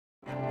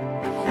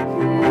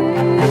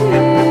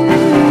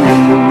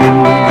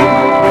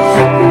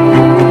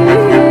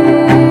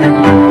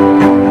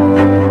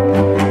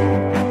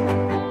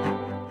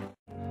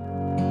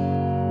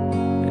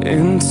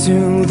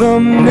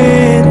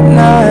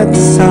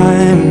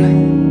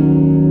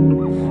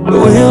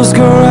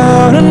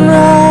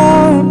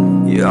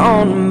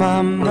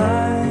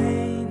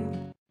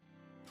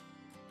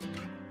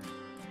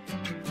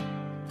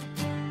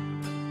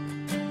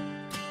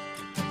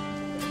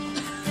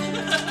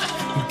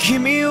Give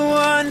me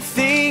one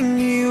thing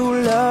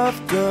you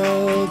love,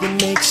 girl,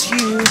 that makes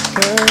you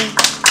hurt,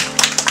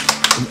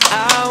 and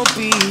I'll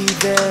be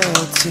there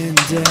 10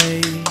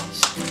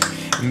 days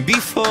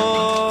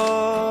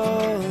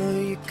before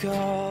you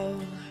call.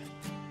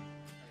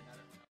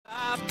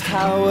 My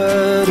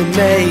power to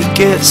make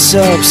it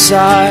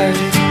subside.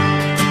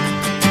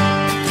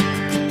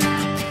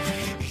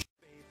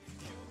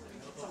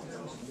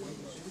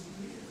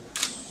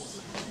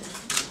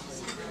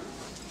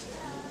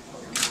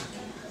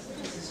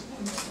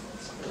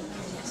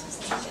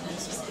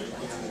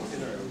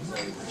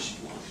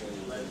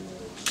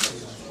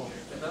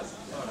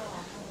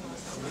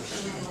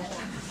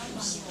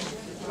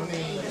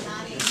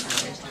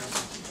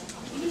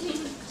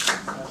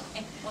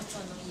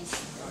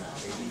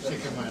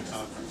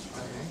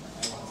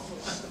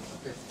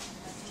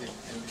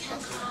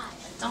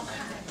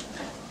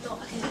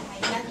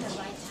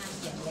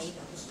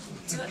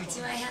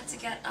 Do I have to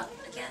get up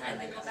again and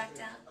then go back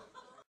down?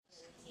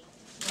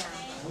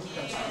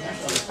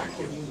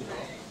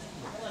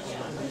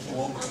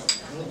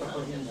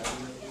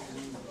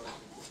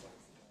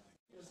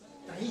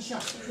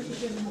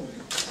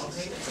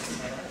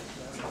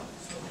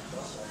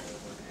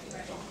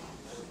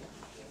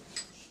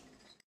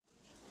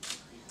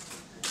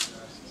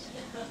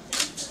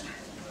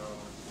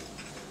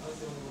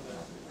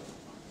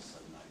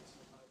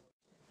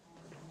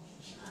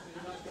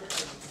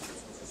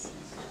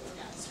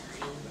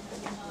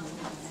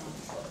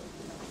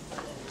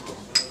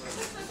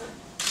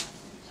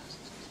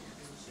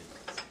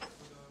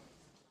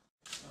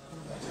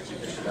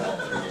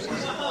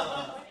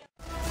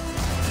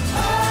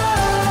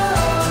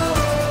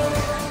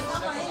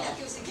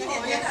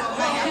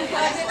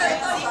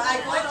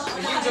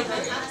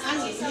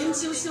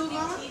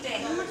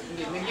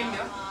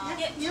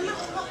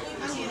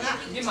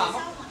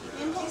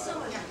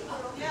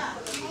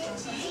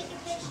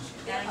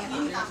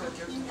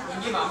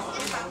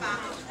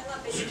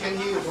 She can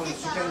hear you. You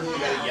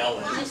gotta yell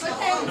it.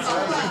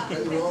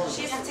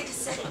 She has to take a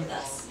sip with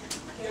us.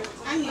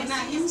 安源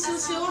啊，飲少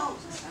少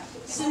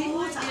酸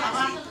烏茶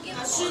啊，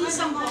酸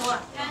心抱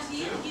啊，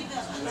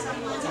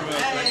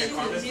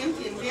甜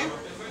甜甜。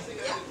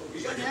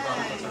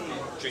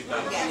 Drink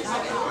that.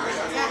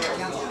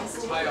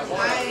 係咯。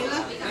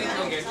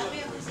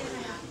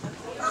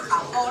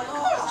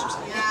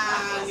呀，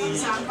年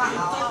三百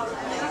好。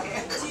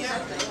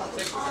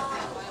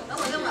等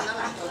我都問啦嘛。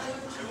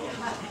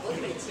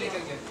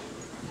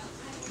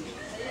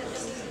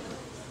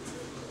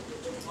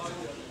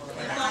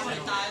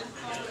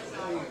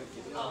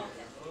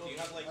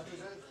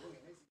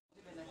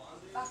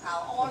北頭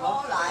屙攞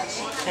嚟，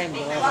北面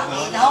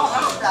口合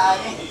嚟，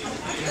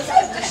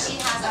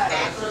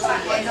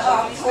北頭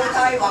富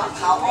泰橫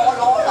頭屙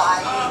攞嚟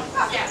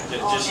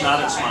，Just nod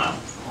and smile.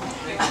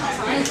 一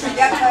句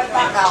北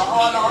頭屙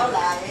攞嚟。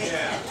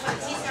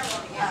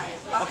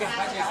Okay.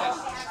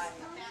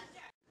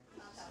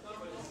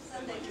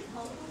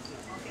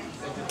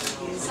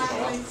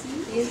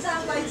 連生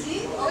貴子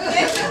，OK。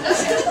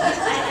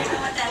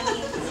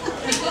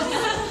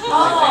哦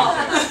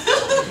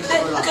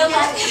，good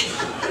luck.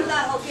 Good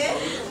luck,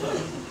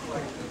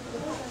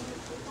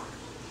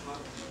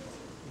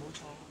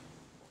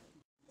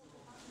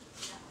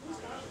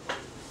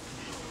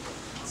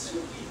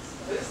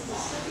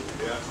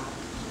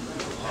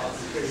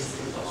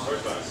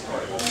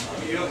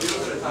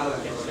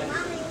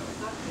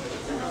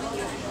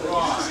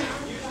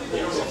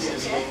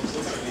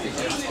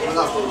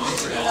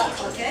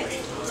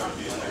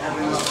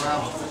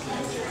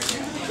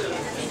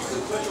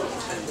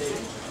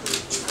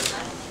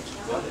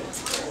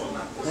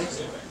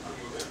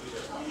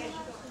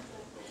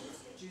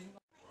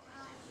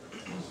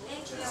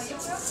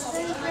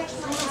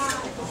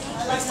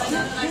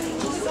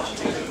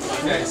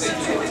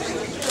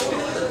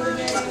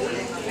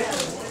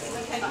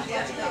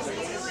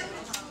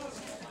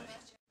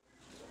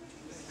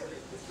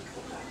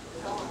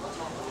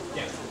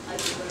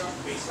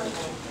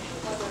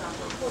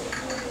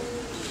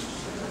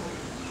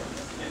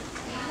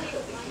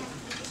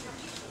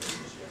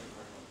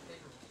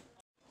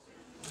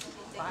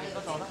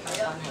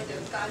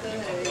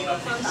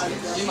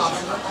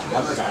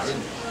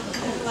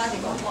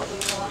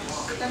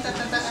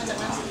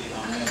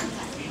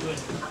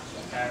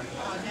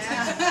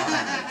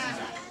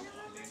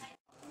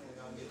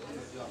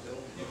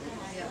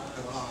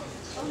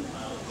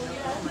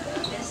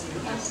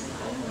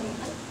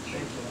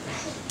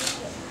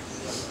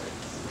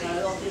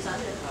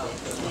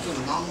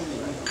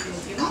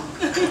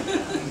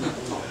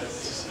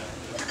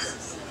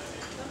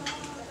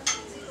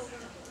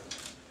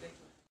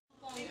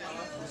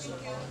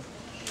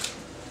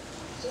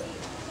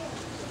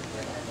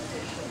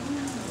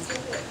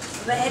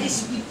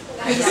 sweet。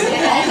哎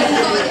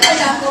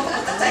呀，我覺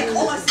得真係講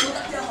啊少得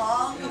啫嗬，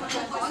咁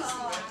講笑。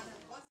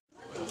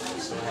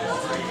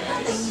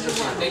Thank you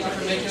for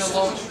making a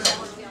long trip.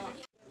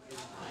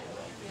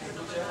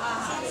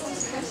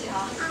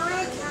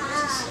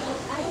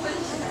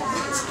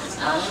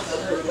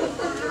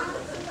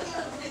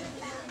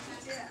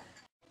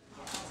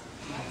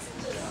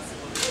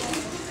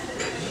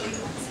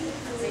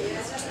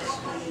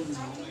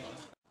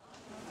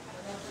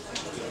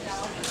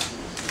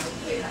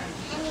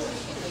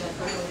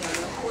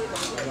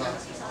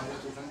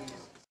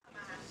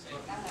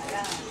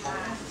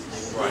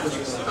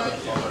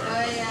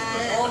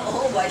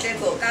 Không phải tên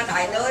của ca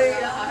tài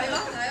nơi đó hay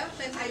lắm đấy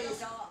tên hay gì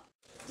sao?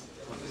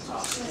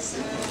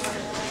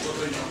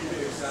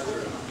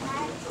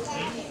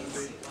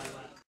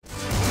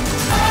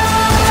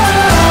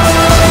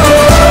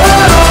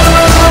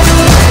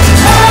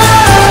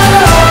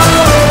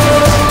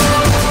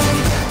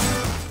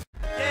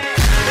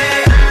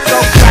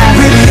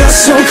 Baby, you're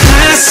so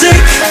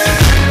classic.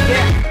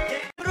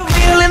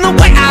 Real in the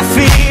way I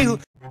feel.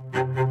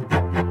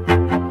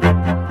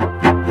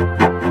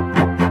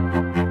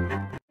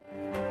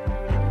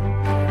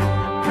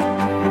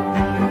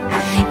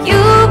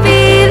 You be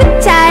the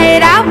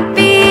tide, I'll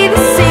be the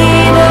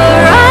sea. The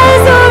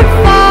rise or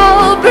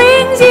fall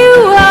brings you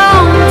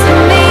home to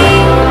me.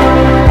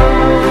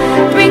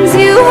 Brings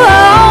you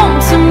home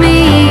to me.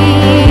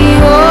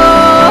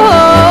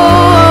 Oh,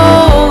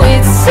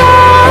 it's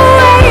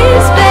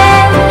always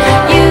been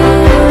you,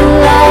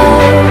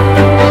 love.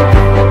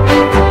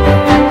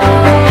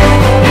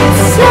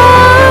 It's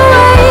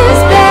always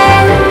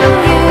been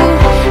you,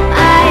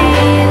 I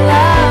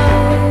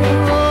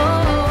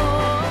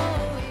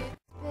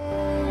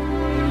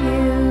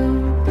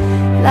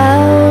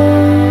love.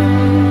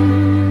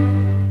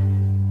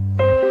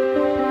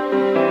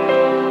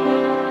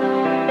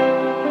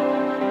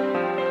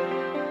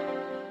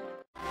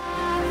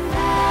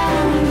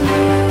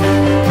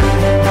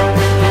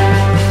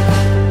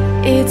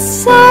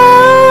 It's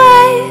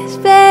always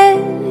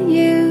been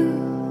you,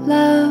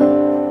 love.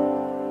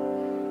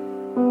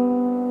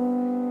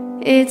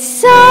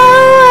 It's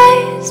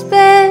always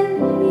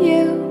been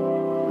you,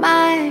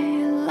 my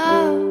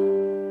love.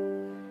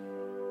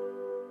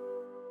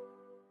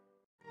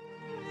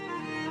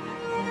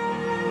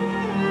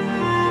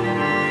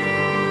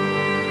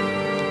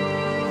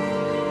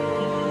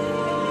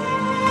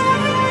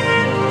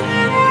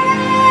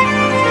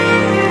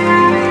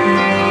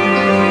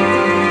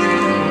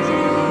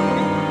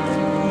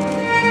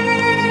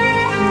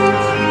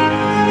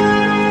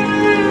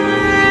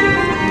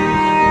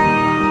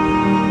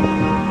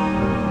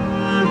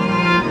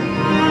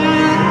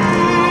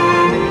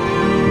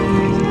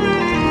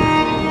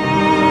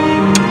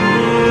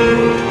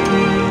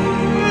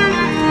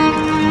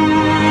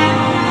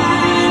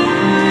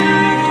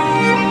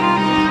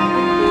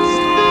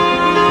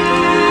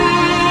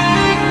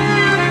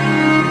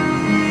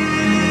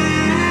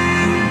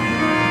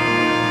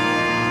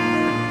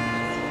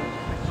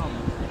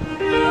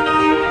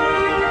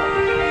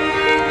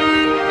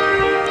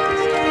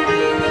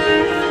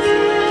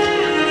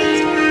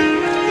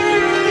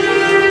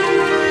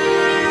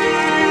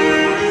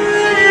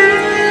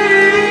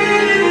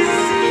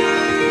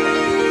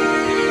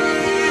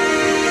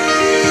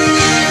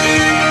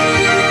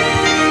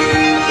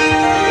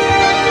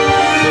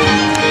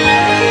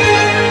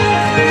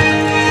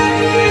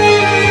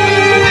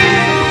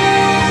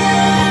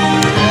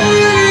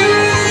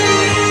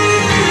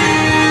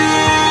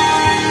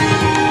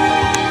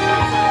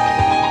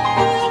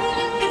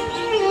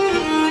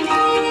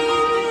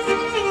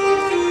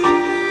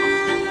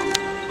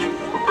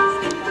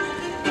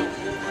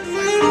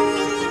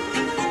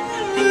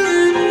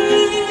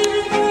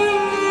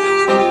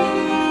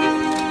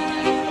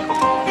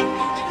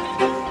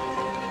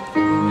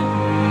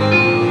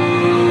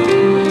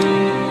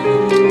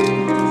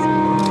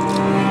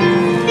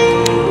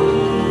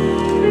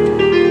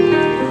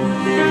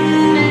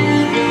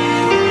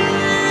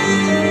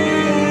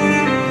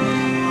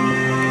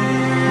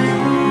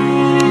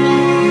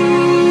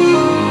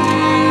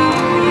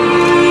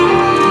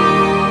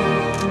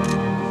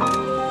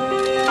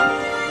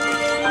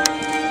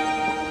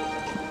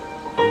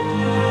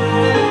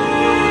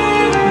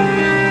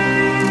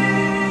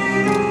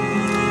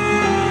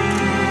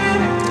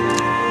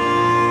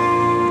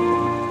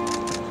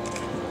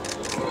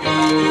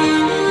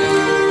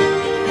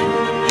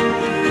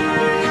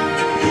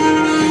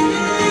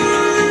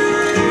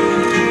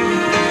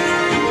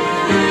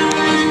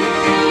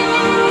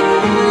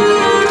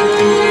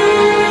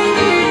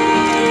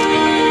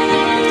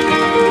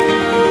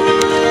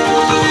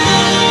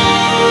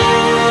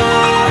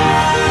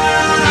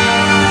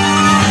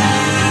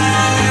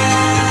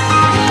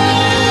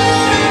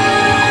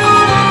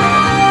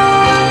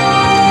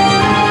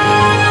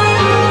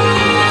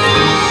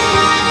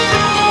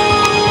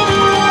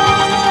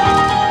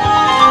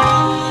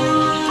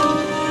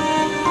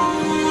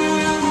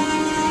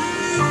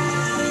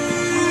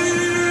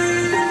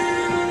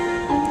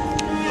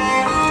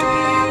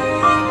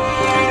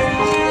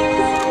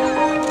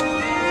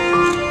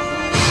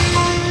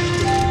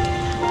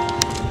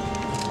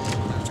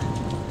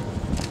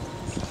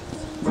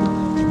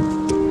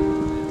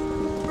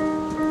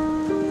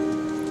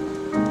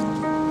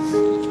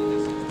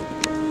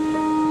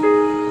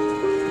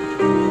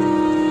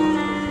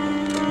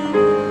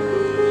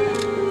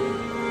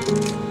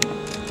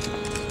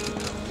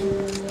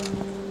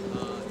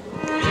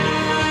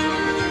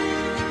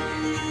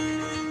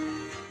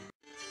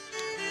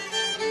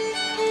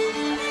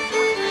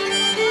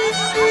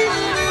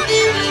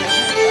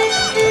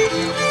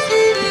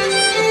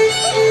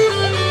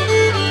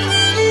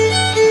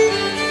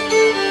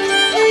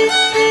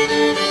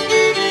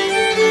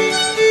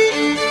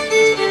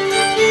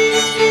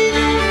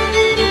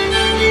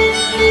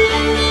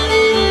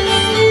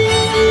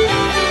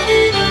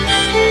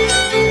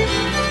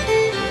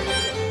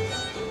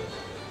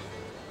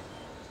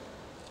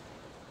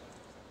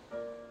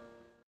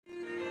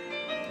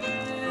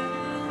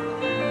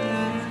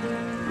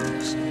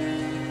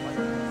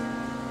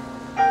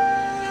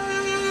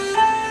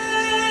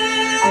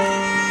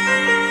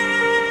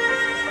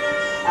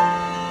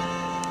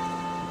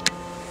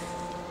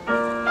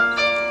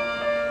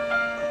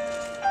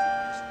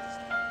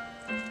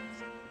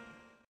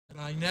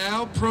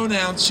 now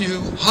pronounce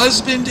you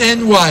husband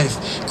and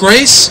wife.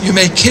 Grace, you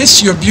may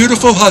kiss your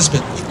beautiful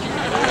husband.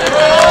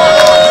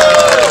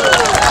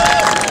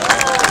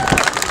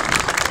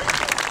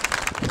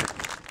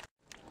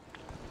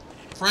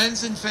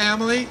 Friends and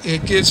family,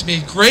 it gives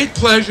me great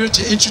pleasure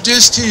to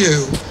introduce to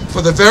you,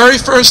 for the very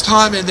first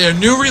time in their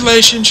new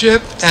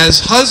relationship as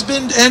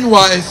husband and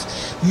wife,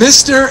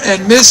 Mr.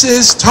 and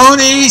Mrs.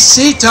 Tony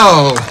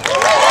Cito.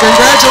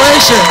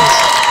 Congratulations.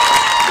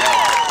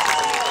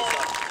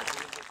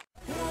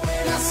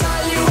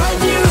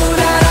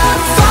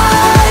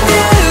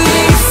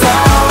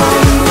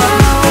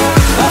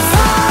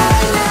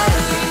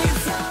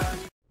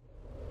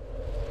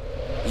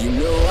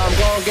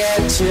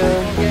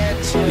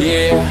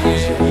 Yeah,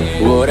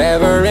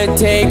 whatever it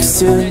takes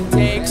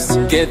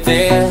to get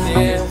there.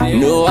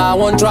 No, I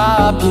won't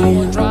drop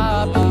you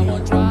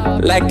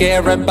like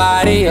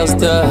everybody else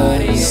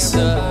does.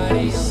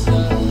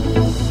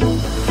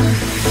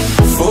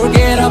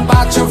 Forget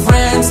about your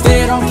friends,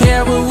 they don't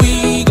care where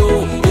we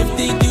go. If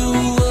they do,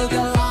 we'll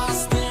get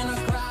lost in a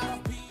crowd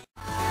of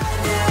people.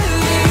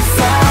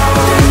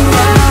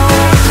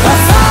 I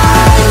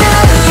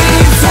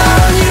finally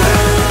found you.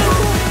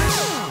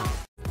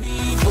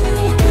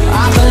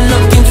 I've been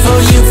looking for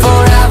you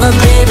forever,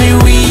 baby.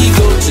 We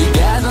go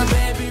together,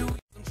 baby.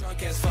 I'm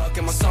drunk as fuck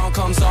and my song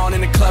comes on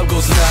and the club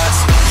goes nuts.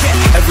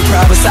 Yeah, every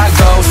crowd I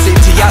go,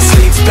 city I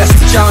sleep, best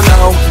that y'all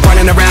know.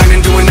 Running around and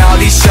doing all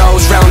these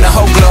shows round the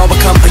whole globe. I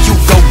come for you,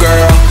 go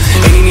girl.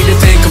 Ain't you need to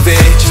think of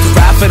it. Just a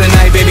ride for the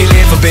night, baby,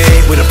 live a bit.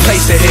 With a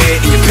place to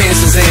hit and your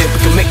pants is in. We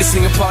can make this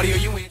thing a party or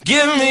you in.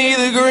 Give me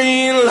the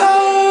green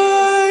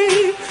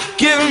light.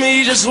 Give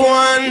me just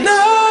one night.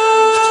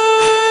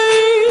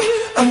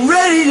 I'm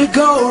ready to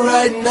go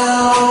right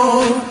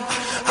now.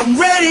 I'm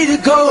ready to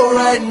go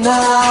right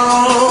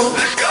now.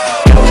 Let's go.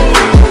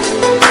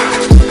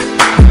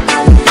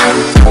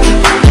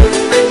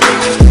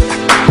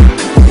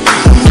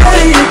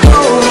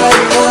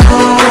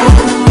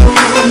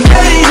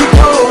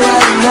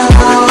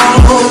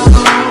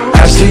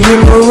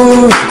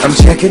 I'm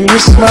checking your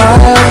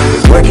smile,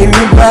 working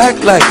your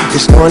back like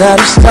it's going out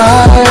of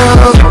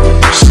style.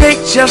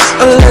 Shake just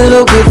a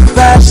little bit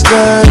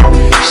faster,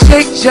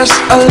 shake just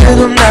a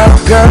little now,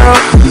 girl.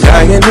 I'm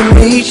dying to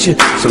meet you,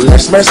 so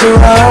let's mess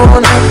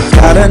around.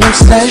 Got an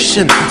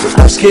obsession with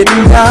us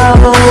getting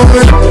down.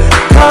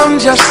 Come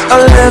just a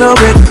little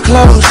bit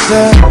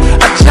closer,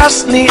 I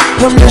just need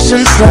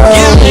permission, so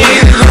give me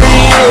the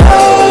green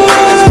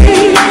light,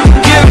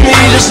 give me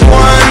just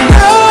one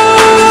night.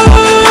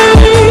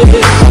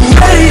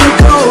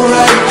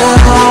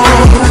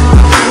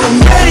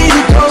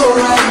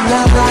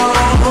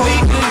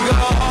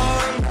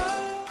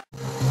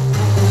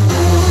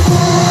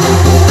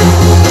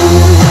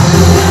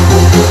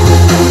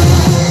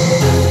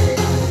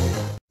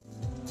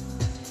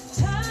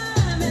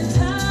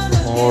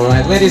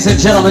 Alright, ladies and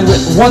gentlemen,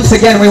 once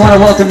again we want to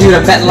welcome you to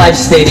MetLife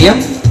Stadium.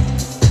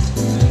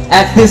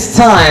 At this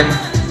time,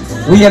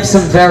 we have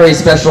some very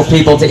special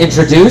people to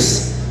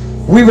introduce.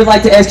 We would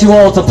like to ask you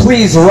all to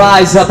please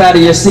rise up out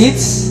of your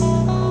seats.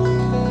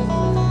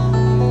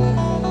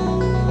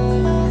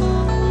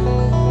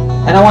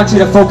 And I want you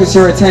to focus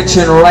your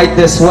attention right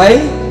this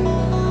way.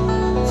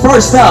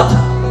 First up,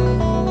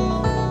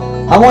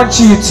 I want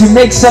you to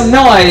make some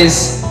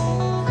noise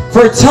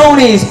for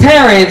Tony's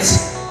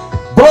parents,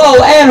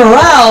 Bo and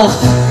Ralph.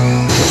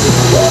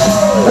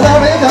 大家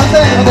俾掌聲，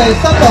我哋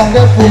新郎嘅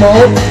父母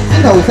司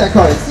徒石渠、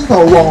司徒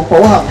黃寶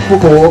恒夫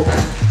婦。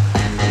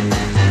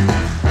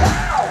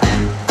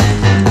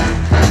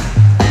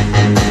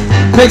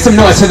 Make some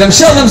noise for them.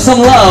 Show them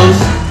some love.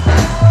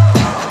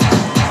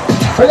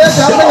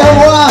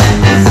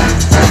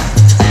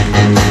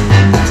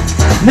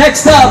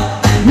 Next up,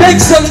 make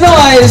some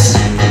noise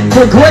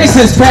for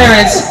Grace's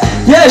parents,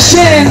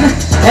 Yashin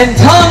and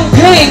Tong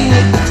Ping.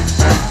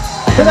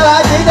 接下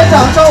来，请登场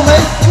是我们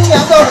新娘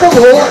的父母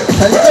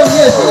陈正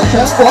业是陈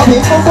国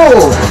平夫妇。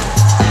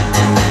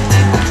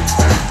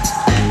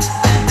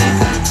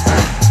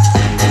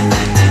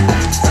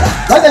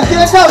来点尖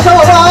叫声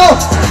好不好？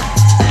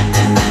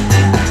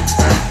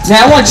 Now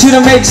I want you to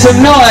make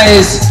some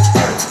noise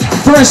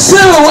for Sue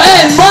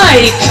and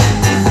Mike.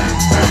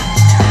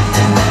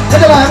 接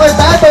下来为第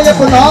一对嘅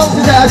伴郎，接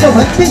下来是我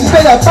们第一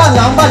对嘅伴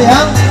郎伴娘。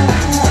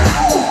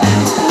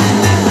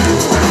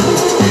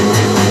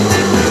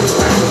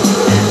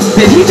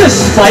 Did he just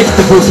spike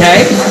the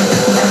bouquet?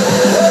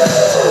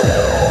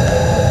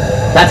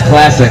 That's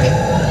classic.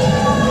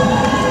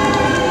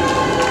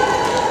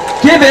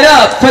 Give it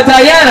up for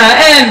Diana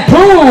and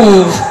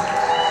Poov.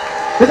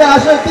 接下來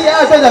是第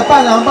二對嘅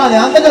伴郎伴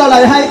娘，跟住落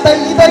嚟係第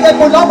二對嘅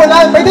伴郎伴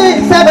娘，俾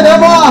啲聲俾你好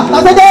唔好啊？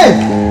大聲啲！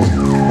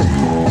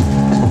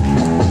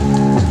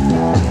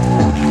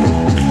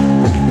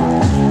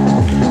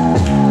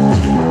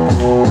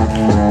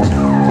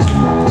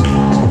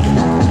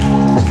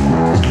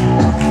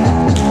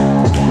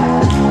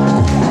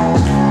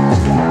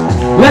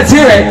 Let's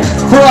hear it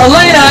for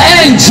Elena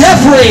and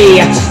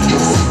Jeffrey.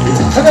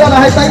 跟住落嚟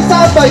係第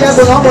三對嘅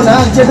伴郎伴娘，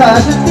接下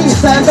來是第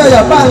三對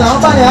嘅伴郎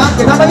伴娘，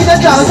給他們一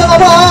點掌聲好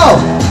不好？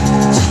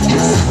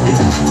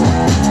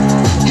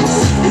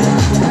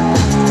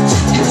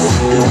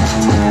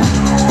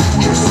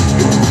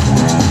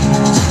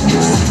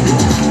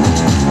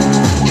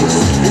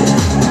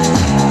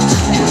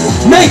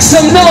 Make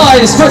some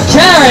noise for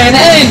Karen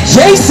and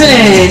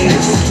Jason.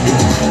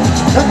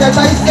 跟着第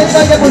4隊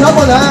嘅伴郎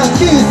伴娘，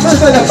第4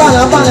隊嘅伴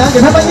郎伴娘，給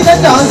他們一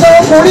點掌聲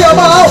鼓勵好不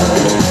好？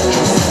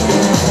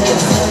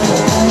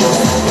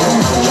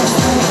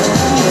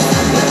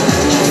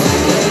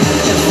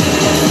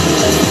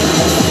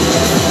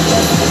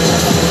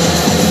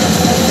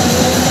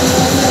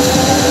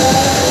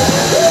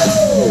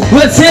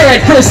 Let's hear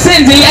it for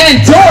Cindy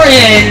and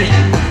Dorian.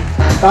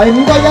 第5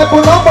隊嘅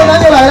伴郎伴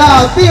娘要嚟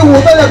啦，第5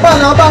隊嘅伴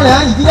郎伴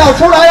娘已經要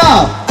出來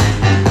了。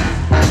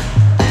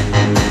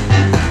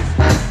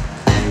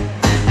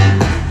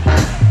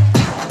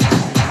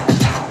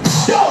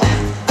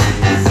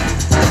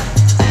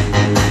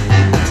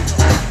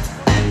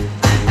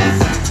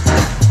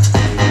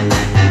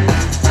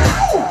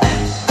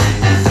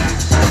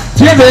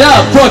 Give it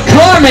up for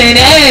Carmen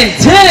and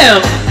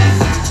Tim.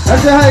 而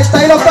且係第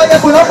6隊嘅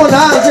伴郎伴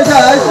娘，接下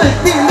來是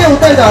第6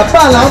隊的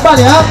伴郎伴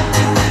娘。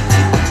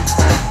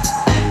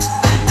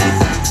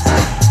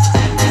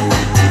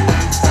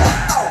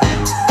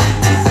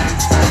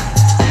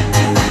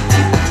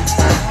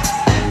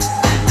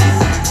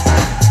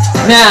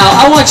 Now,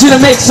 I want you to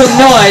make some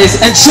noise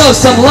and show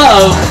some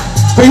love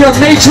for your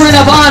matron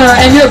of honor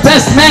and your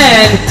best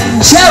man,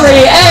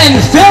 Cherry and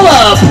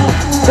Philip.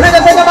 呢個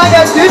今晚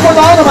嘅主伴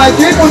郎同埋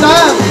主伴娘，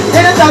一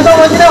陣就到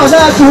我今天晚上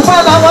嘅主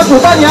伴郎和主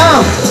伴娘。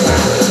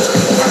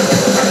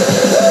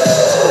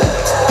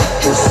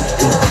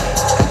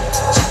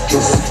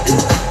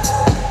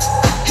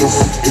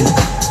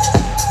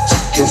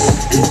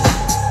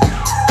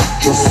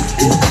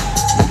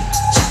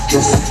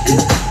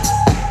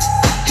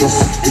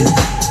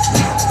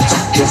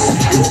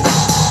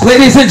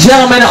 Ladies and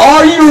gentlemen,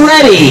 are you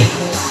ready?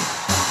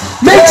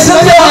 Make some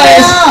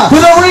noise for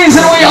the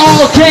reason we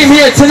all came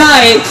here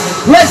tonight.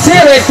 Let's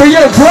hear it for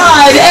your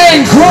bride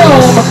and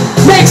groom.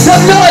 Make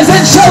some noise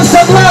and show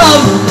some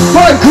love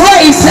for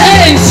Grace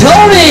and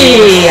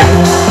Tony.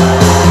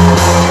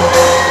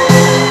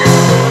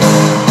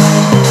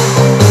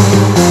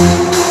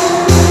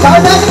 大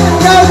家唔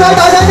該晒，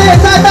大家啲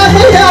再大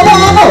聲啲好不好？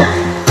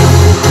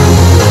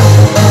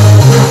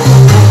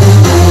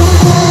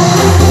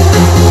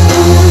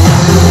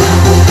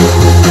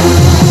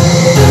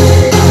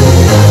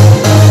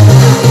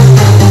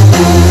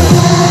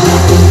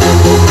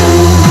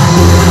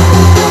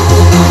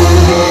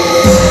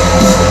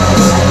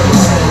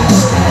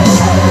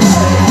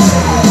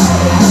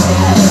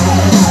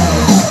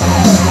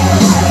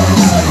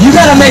 You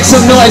gotta make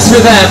some noise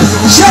for them.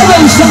 Show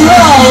them some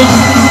love.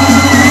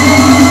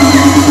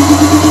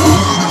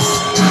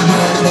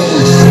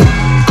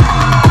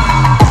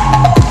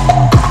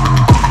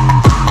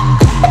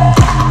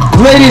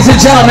 Ladies and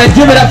gentlemen,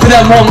 give it up for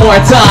them one more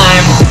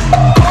time.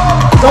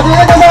 昨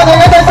天就是我哋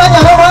嘅對新人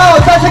好唔好？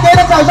再次給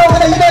啲掌聲，我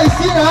哋一對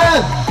新人。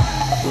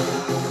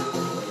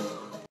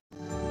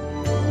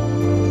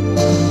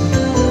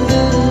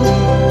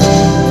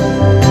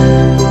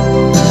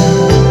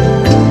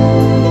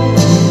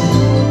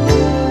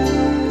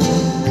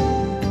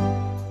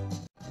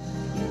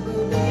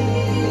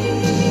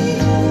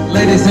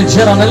 Ladies and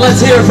gentlemen,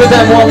 let's hear it for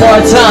them one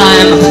more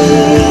time.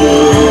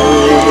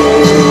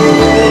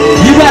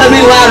 You gotta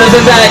be louder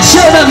than that.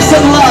 Show them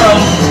some love.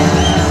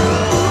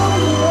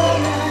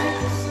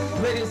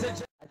 Ladies and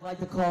gentlemen, I'd like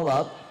to call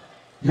up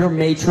your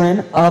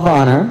matron of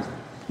honor.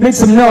 Make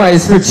some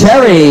noise for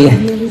Cherry.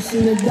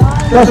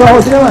 这时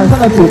候，今天晚上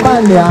的主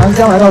伴娘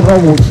將來到個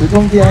舞池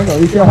中間，有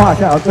一些話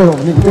想要對我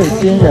們呢對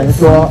新人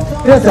說。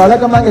呢個時候咧，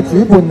今晚嘅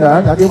主伴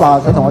娘有啲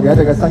話想同我哋一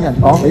對嘅新人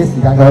講，俾啲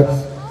時間佢，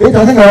俾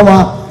掌聲佢好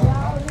嘛？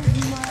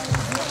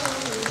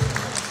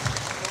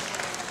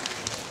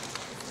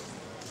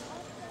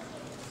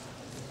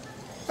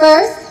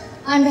 First,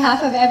 on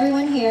behalf of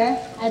everyone here,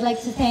 I'd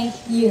like to thank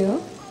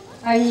you,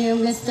 our new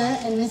Mr.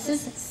 and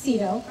Mrs.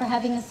 Cito, for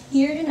having us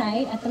here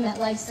tonight at the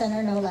MetLife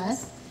Center, no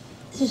less,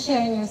 to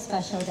share in your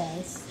special day.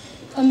 It's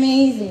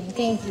amazing.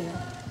 Thank you.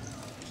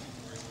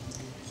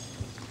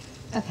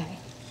 Okay.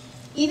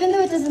 Even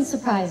though it doesn't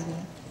surprise me,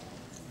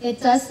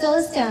 it does still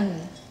astound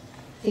me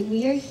that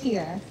we are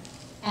here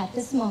at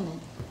this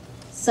moment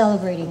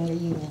celebrating your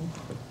union.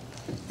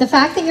 The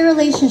fact that your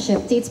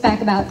relationship dates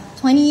back about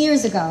 20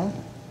 years ago,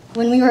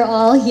 when we were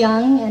all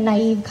young and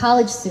naive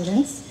college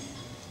students,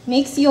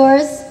 makes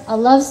yours a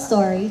love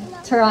story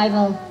to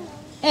rival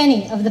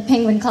any of the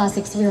Penguin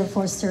classics we were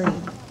forced to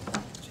read.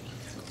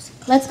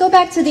 Let's go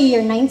back to the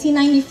year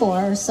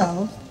 1994 or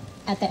so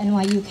at the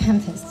NYU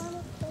campus.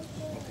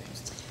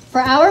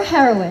 For our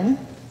heroine,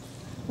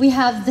 we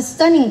have the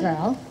stunning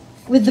girl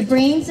with the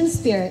brains and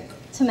spirit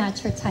to match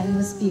her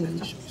timeless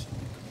beauty.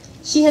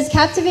 She has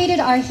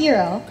captivated our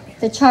hero,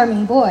 the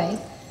charming boy,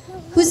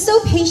 who so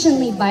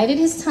patiently bided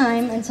his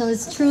time until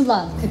his true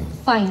love could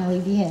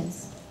finally be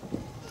his.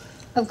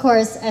 Of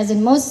course, as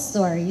in most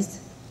stories,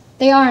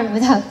 they aren't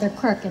without their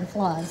quirk and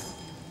flaws.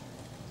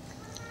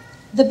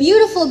 The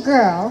beautiful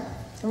girl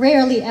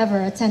rarely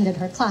ever attended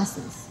her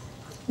classes.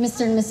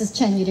 Mr. and Mrs.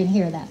 Chen, you didn't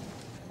hear that.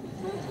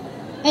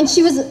 And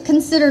she was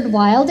considered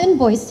wild and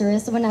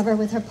boisterous whenever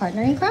with her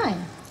partner in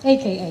crime,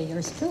 aka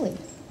yours truly.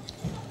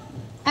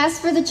 As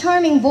for the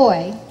charming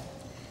boy,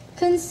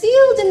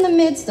 concealed in the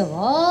midst of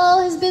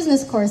all his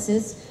business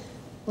courses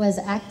was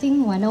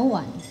Acting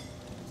 101,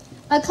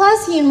 a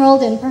class he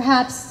enrolled in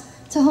perhaps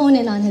to hone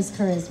in on his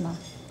charisma,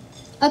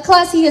 a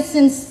class he has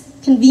since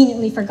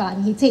conveniently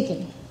forgotten he'd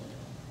taken.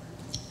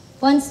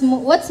 What's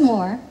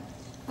more,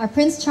 our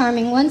Prince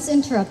Charming once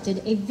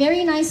interrupted a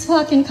very nice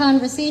walk-in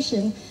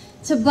conversation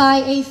to buy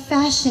a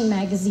fashion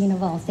magazine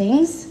of all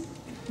things,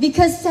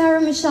 because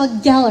Sarah Michelle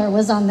Gellar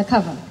was on the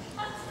cover.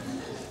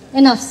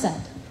 Enough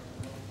said.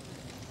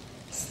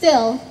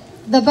 Still,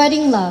 the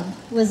budding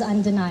love was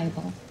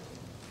undeniable.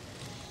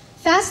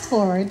 Fast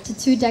forward to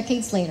 2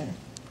 decades later.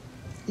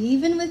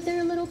 Even with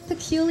their little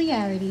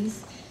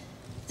peculiarities,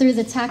 through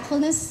the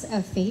tactfulness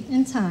of fate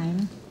and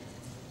time,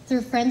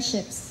 through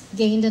friendships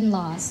gained and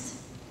lost,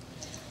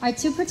 our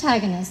 2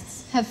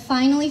 protagonists have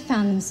finally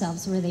found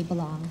themselves where they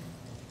belong.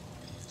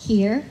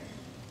 Here,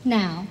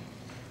 now,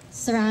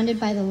 surrounded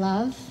by the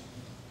love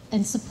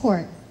and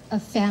support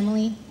of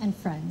family and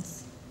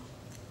friends,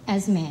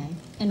 as man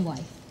and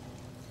wife.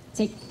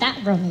 Take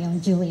that, Romeo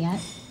and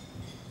Juliet.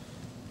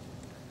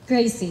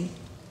 Gracie,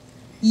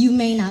 you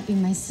may not be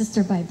my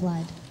sister by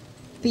blood,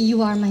 but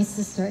you are my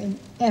sister in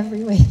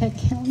every way that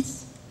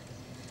counts.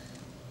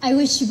 I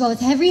wish you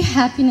both every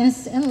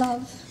happiness and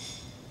love.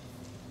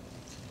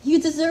 You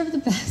deserve the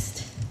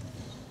best,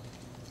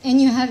 and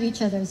you have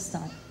each other's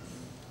star.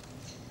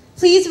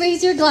 Please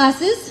raise your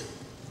glasses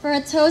for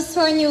a toast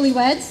to our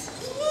newlyweds.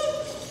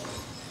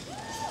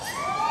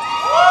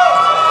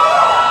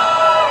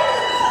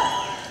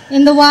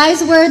 In the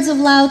wise words of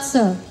Lao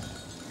Tzu,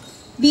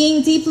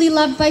 being deeply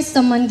loved by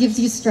someone gives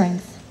you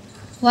strength,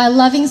 while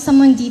loving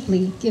someone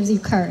deeply gives you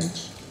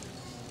courage.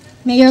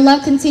 May your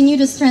love continue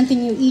to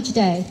strengthen you each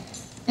day,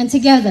 and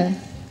together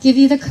give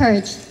you the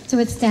courage to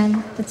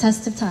withstand the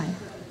test of time.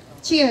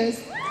 Cheers.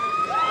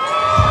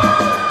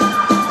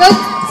 Go.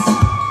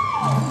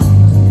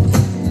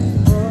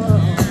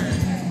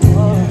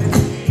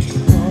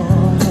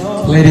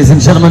 Ladies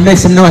and gentlemen, make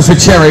some noise for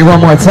Cherry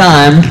one more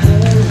time.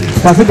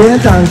 再次给点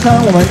掌声，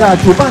我们的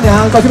主伴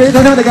娘，告诉别人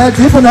头上的个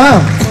吉普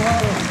娘。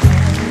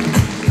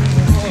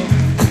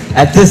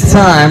 At this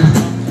time,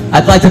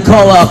 I'd like to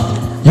call up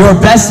your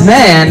best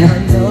man.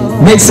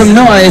 Make some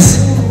noise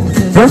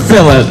for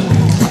Philip.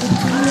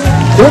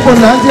 主伴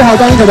娘之後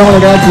當然就到我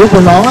哋嘅主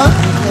伴郎啦，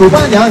主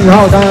伴娘以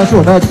後當然是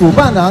我們的主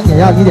伴郎，也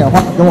要一點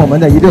話跟我們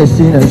的一對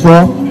新人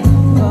說。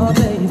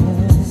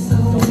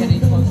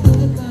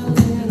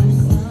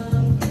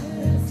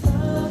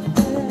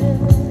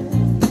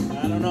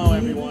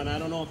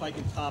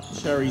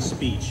 Cherry's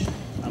speech.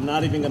 I'm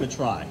not even going to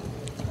try,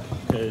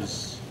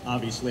 because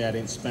obviously I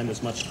didn't spend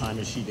as much time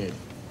as she did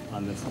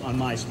on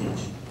my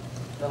speech.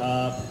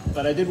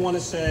 But I did want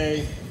to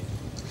say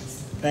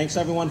thanks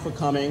everyone for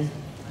coming.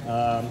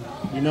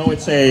 You know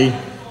it's a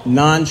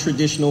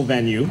non-traditional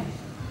venue,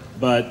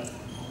 but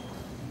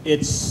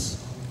it's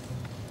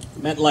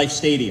MetLife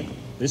Stadium.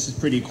 This is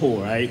pretty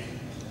cool, right?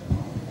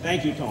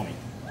 Thank you, Tony.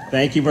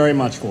 Thank you very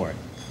much for it.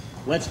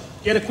 Let's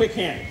get a quick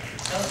hand.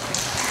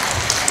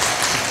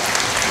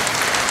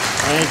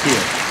 Thank you.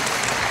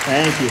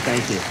 Thank you,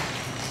 thank you.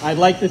 I'd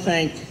like to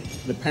thank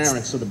the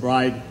parents of the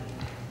bride,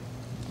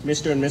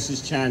 Mr. and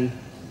Mrs. Chen.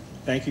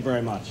 Thank you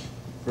very much.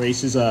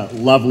 Grace is a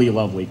lovely,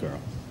 lovely girl.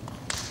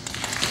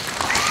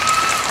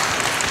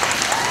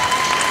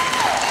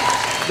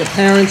 The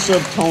parents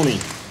of Tony,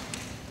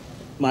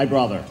 my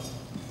brother.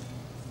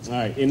 All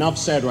right, enough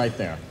said right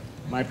there.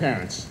 My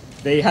parents.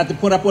 They had to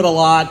put up with a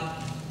lot,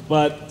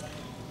 but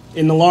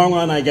in the long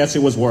run, I guess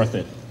it was worth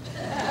it.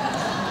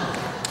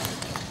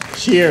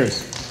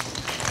 Cheers.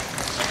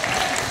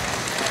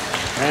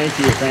 Thank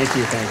you, thank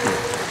you, thank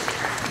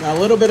you. Now, a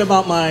little bit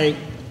about my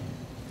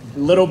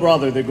little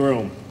brother, the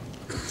groom.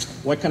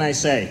 What can I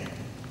say?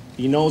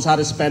 He knows how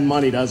to spend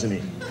money, doesn't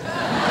he?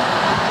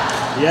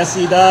 Yes,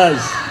 he does.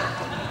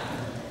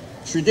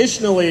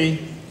 Traditionally,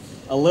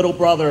 a little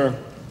brother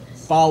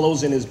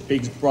follows in his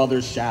big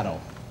brother's shadow.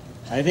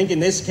 I think in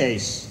this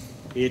case,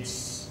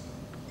 it's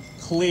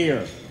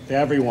clear to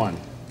everyone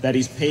that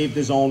he's paved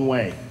his own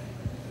way.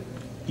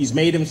 He's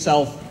made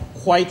himself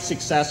quite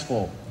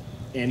successful,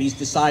 and he's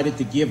decided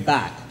to give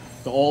back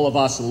to all of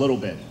us a little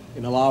bit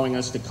in allowing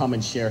us to come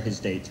and share his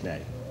day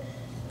today.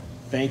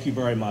 Thank you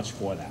very much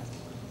for that.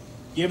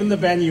 Given the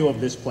venue of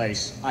this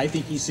place, I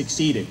think he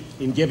succeeded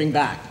in giving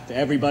back to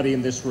everybody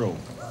in this room.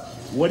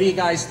 What do you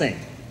guys think?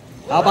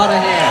 How about a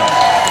hand?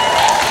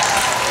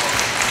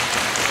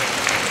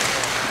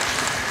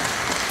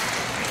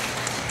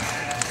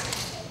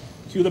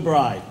 To the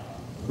bride,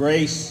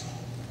 Grace,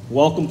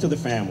 welcome to the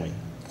family.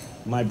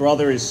 My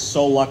brother is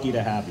so lucky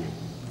to have you.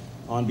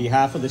 On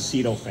behalf of the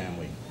Cito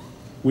family,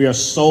 we are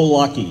so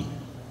lucky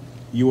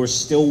you are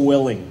still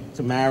willing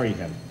to marry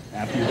him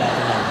after you got to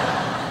know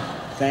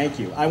him. Thank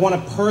you. I want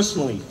to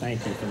personally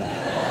thank you for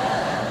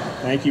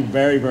that. Thank you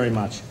very, very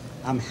much.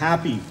 I'm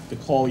happy to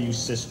call you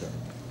sister,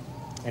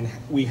 and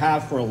we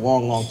have for a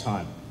long, long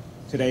time.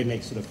 Today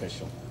makes it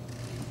official.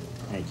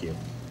 Thank you.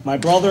 My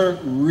brother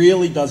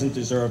really doesn't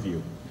deserve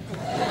you,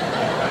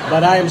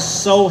 but I am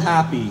so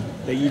happy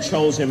that you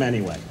chose him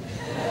anyway.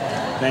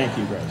 Thank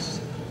you, Grace.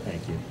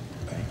 Thank you.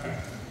 Thank you.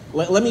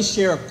 Let me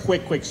share a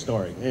quick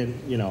story. And,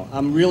 you know,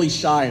 I'm really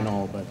shy and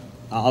all, but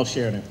I'll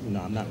share it.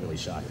 No, I'm not really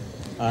shy.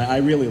 I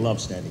really love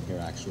standing here,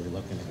 actually,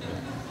 looking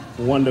at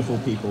the wonderful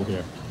people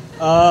here.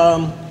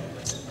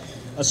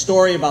 A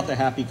story about the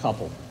happy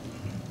couple.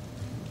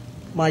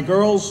 My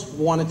girls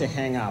wanted to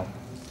hang out,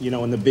 you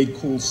know, in the big,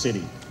 cool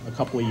city a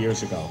couple of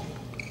years ago.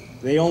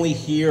 They only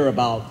hear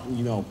about,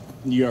 you know,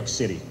 New York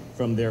City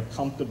from their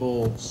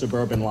comfortable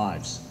suburban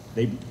lives.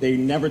 They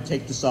never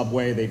take the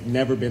subway, they've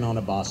never been on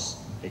a bus,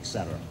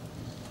 etc.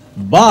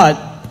 But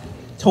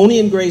Tony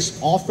and Grace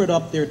offered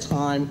up their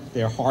time,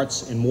 their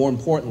hearts, and more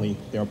importantly,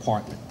 their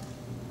apartment.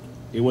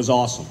 It was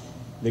awesome.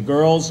 The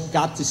girls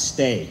got to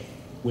stay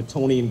with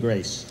Tony and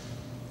Grace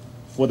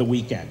for the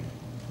weekend.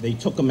 They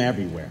took them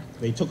everywhere.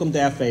 They took them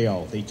to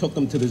FAO, they took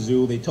them to the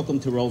zoo, they took them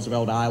to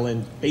Roosevelt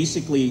Island,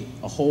 basically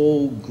a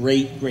whole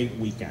great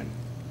weekend.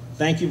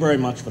 Thank you very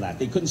much for that.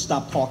 They couldn't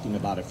stop talking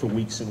about it for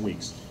weeks and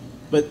weeks.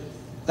 But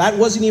that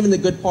wasn't even the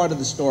good part of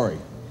the story.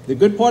 The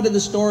good part of the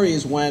story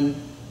is when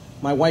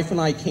my wife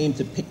and I came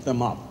to pick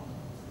them up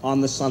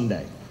on the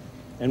Sunday.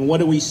 And what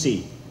do we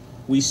see?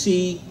 We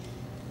see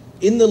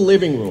in the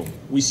living room,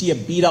 we see a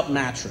beat up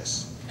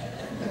mattress.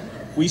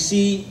 We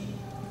see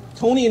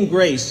Tony and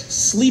Grace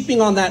sleeping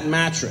on that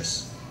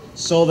mattress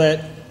so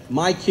that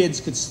my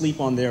kids could sleep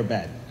on their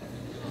bed.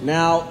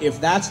 Now, if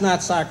that's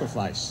not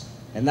sacrifice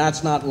and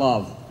that's not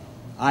love,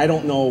 I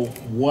don't know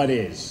what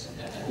is.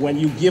 When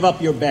you give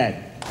up your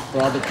bed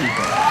for other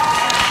people.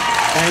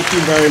 Thank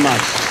you very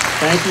much.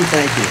 Thank you,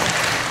 thank you.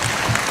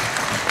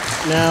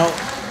 Now,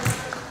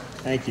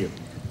 thank you.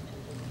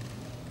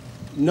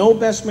 No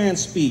best man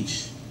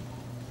speech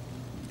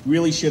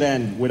really should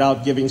end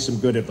without giving some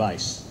good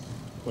advice.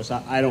 Of course,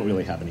 I don't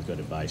really have any good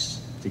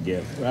advice to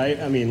give, right?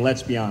 I mean,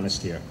 let's be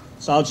honest here.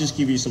 So I'll just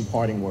give you some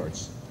parting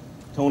words.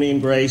 Tony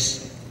and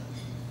Grace,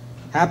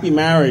 happy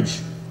marriage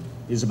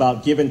is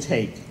about give and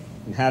take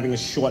and having a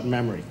short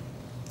memory.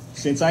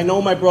 Since I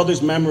know my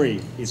brother's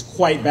memory is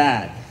quite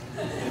bad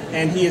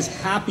and he is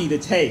happy to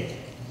take,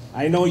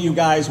 I know you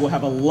guys will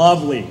have a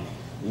lovely,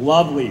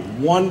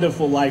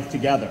 wonderful life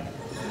together.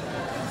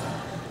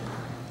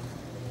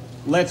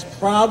 Let's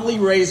proudly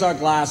raise our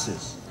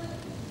glasses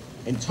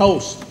and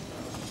toast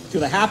to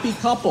the happy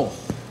couple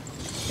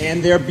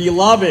and their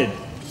beloved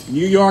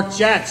New York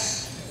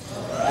Jets.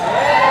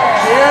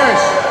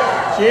 Cheers!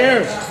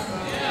 Cheers!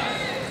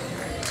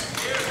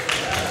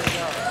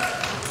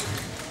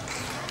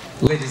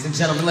 Ladies and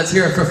gentlemen, let's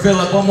hear it for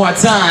Philip one more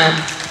time.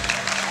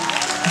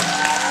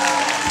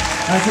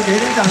 再次俾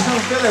啲掌聲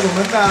Philip 我們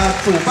嘅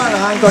主辦人，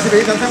再次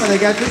俾啲掌聲我哋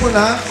嘅主辦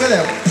人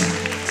Philip。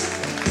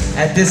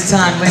 At this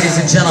time, ladies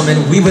and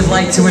gentlemen, we would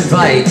like to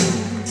invite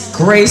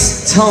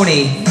Grace,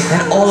 Tony,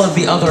 and all of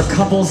the other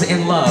couples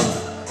in love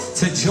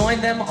to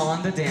join them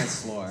on the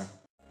dance floor.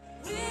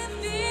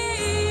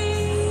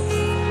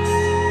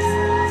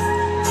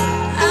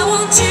 I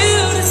want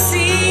you to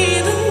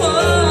see the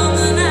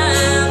woman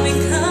I've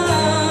become.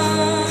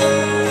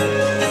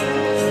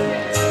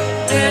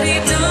 Daddy,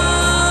 don't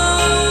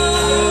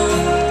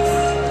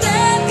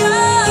let go.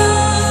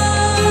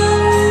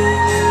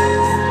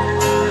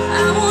 I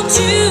want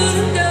you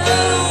to know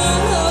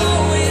I'll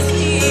always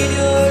need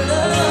your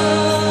love.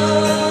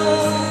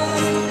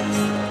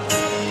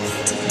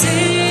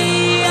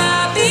 Today I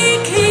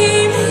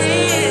became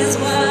his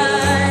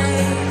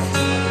wife.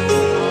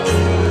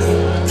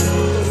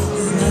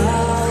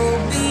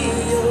 I'll be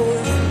your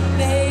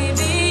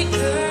baby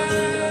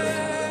girl.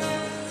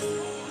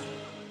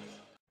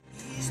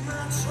 Ease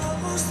my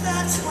troubles,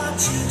 that's what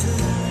you do.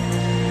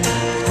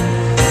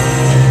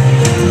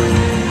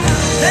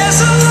 There's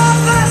a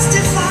love that's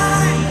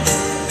divine,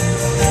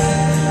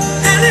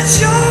 and it's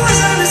yours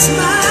and it's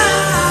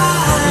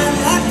mine,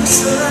 like the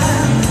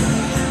sun.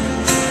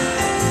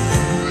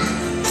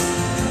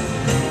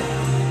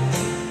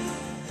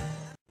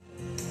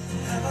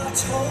 Have I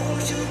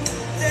told you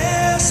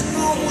there's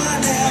no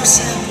one else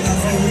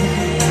above you?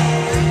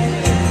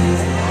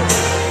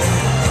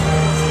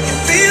 You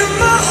fill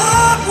my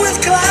heart with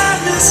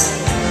gladness,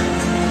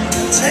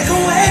 take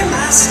away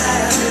my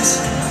sadness,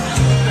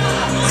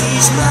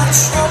 ease my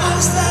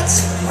troubles, that's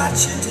what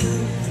you do.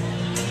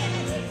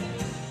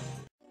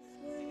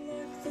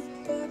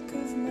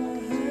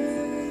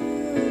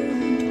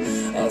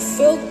 I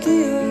felt the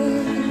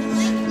earth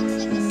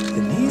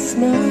beneath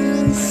my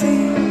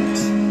feet,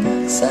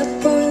 sat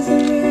by the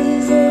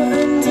river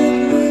and it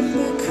made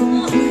me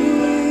complete.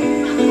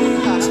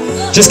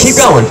 Just keep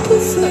going,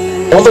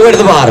 all the way to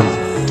the bottom.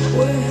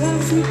 Where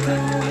have you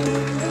gone?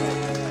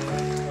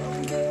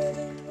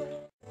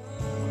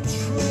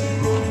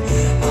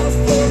 I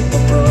felt the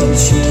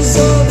branches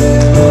all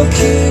been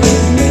looking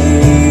at me.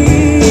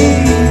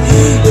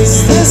 Is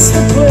this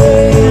the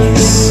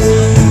place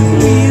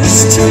we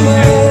used to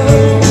love?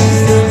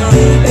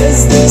 Is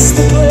this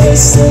the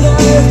place that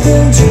I've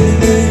been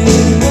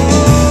dreaming of?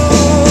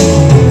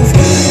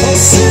 Oh,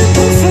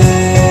 simple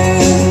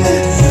thing,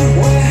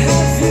 where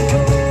have you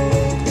gone?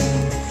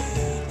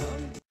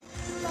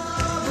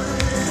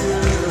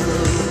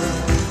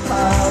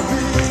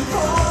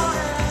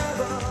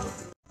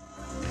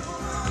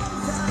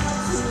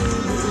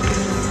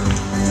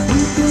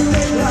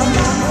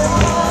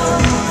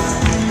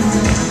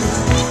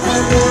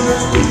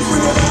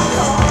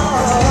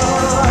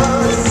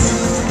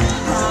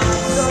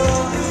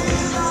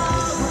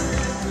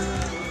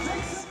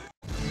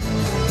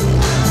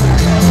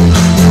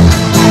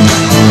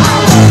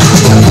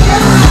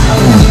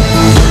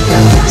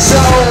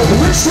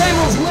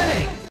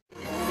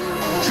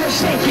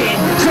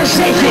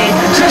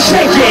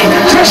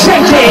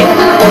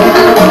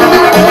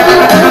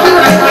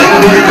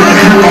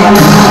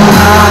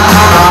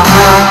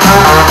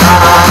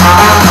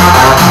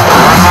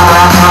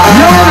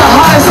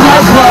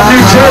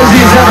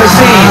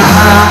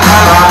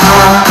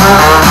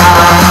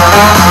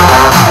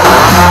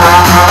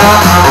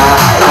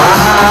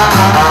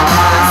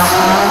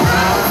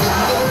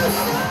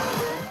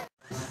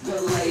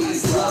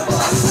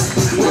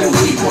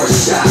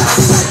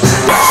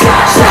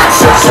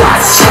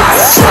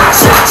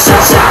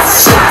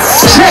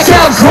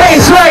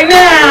 Grace right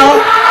now.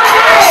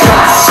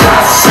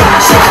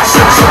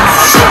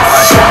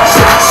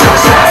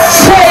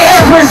 Say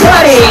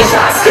everybody.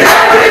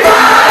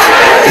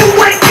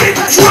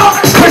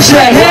 Put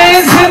your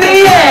hands in the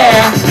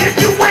air.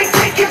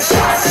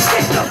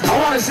 I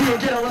want to see you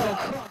get a little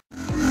crunk.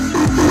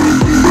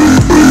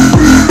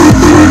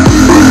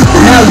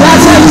 Now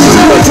that's how you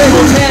do it,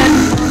 table 10.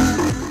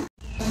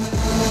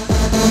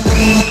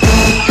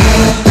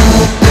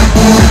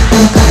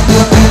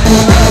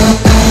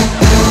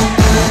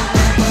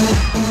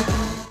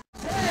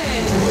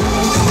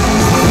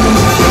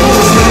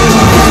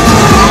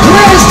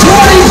 Where's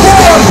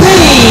 24B?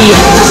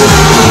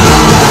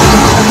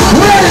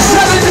 Where's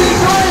 73?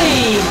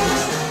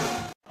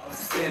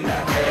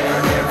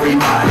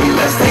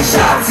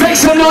 Make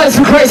some noise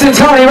for Grace and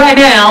Tony right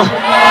now.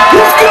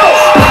 Let's go!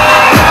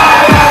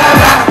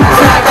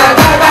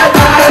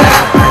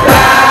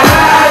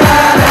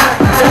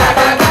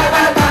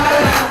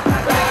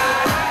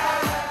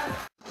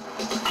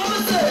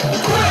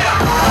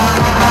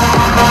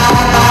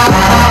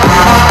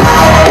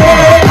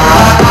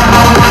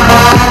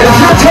 If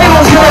your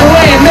table's going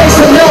away, make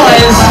some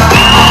noise.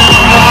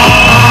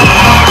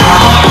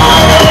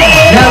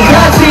 Now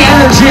that's the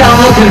energy I'm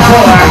looking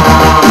for.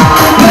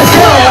 Let's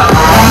go.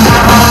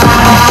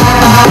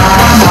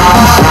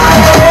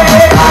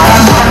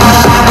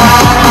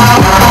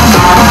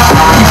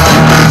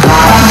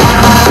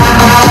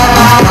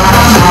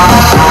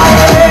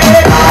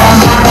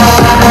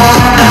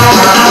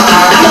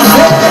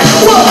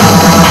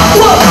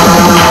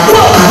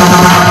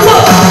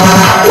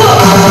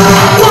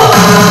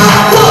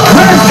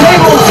 Where's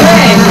table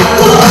 10?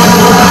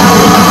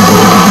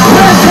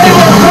 Where's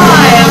table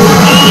 5?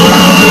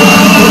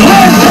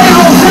 Where's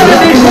table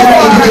 74?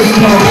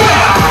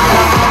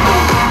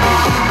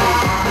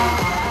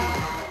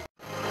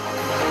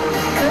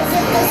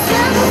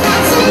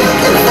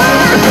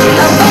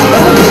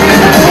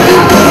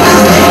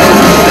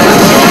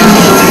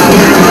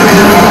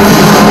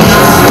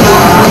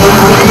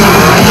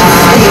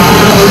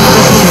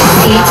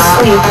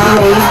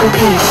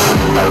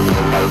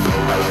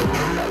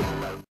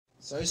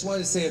 So I just wanted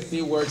to say a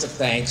few words of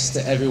thanks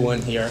to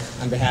everyone here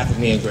on behalf of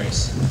me and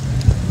Grace.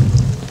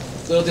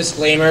 Little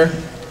disclaimer,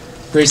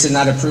 Grace did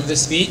not approve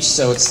this speech,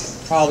 so it's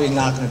probably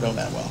not going to go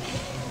that well.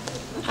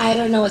 I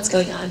don't know what's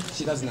going on.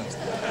 She doesn't know.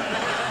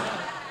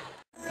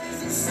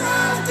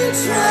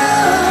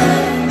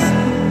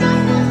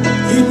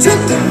 You took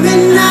the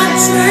midnight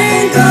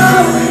train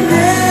going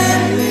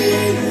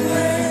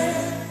anywhere.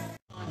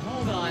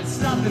 Hold on,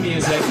 stop the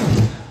music.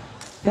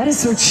 That is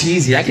so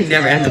cheesy. I could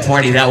never end the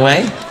party that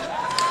way.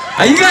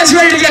 Are you guys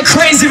ready to get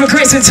crazy with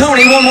Grace and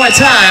Tony one more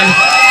time?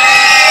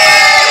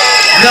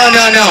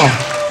 No.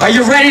 Are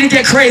you ready to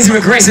get crazy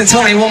with Grace and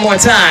Tony one more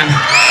time?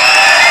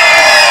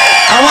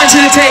 I want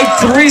you to take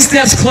 3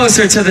 steps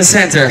closer to the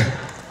center.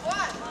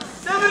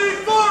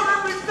 74,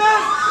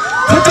 represent!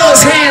 Put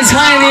those hands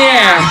high in the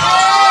air.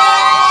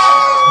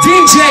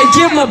 DJ,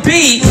 give him a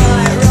beat.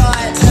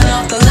 Right, turn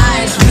off the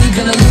lights. We're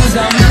gonna lose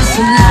our minds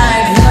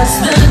tonight. What's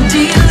the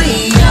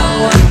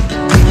dealio?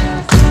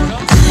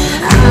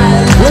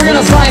 We're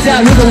gonna find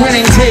out who the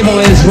winning table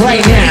is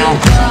right now.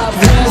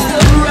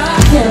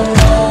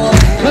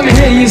 Let me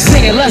hear you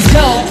sing it. Let's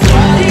go.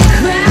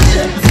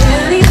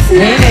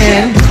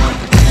 Amen.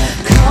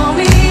 Call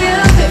me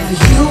up if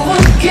you a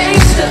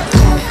gangster.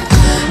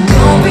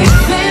 Don't be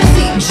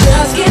fancy,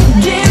 just get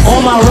dancing.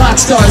 All my rock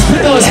stars,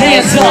 put those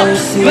hands up.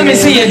 Let me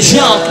see you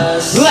jump.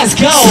 Let's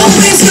go.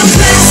 Something's so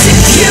basic,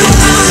 you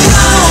are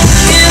wrong.